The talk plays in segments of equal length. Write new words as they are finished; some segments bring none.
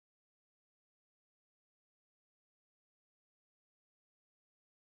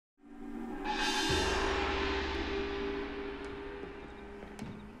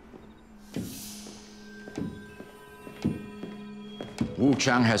Wu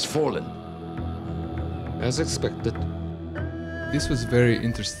Chang has fallen. As expected. This was a very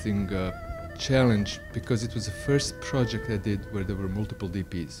interesting challenge because it was the first project I did where there were multiple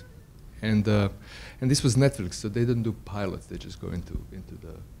DPs. And this was Netflix, so they don't do pilots, they just go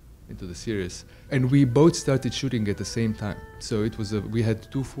into the series. And we both started shooting at the same time. So it was we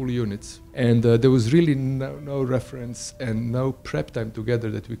had 2 full units, and there was really no reference and no prep time together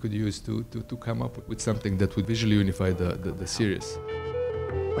that we could use to come up with something that would visually unify the series.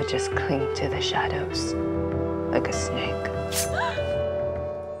 Would just cling to the shadows like a snake.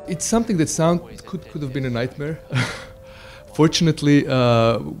 It's something that could have been a nightmare. Fortunately,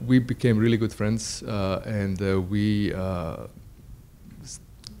 we became really good friends, and we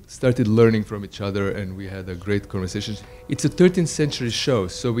started learning from each other, and we had a great conversation. It's a 13th century show,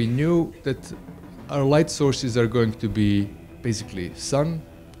 so we knew that our light sources are going to be basically sun,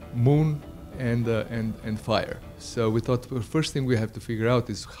 moon, and fire. So we thought the first thing we have to figure out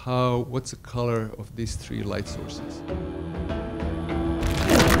is what's the color of these 3 light sources.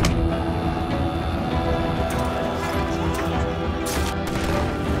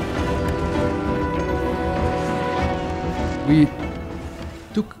 We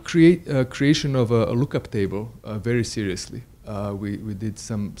took creation of a lookup table very seriously. We did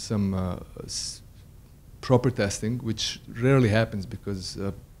some proper testing, which rarely happens because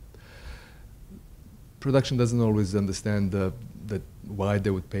production doesn't always understand why they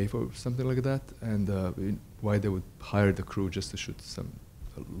would pay for something like that, and why they would hire the crew just to shoot some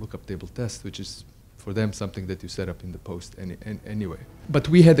lookup table test, which is for them something that you set up in the post anyway. But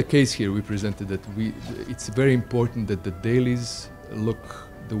we had a case here. We presented that it's very important that the dailies look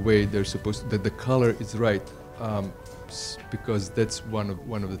the way they're supposed to, that the color is right, because that's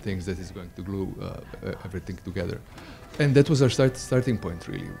one of the things that is going to glue everything together. And that was our starting point,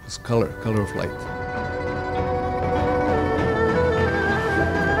 really. It was color of light.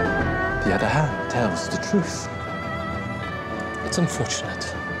 The other hand tells the truth. It's unfortunate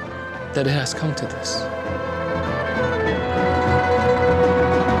that it has come to this.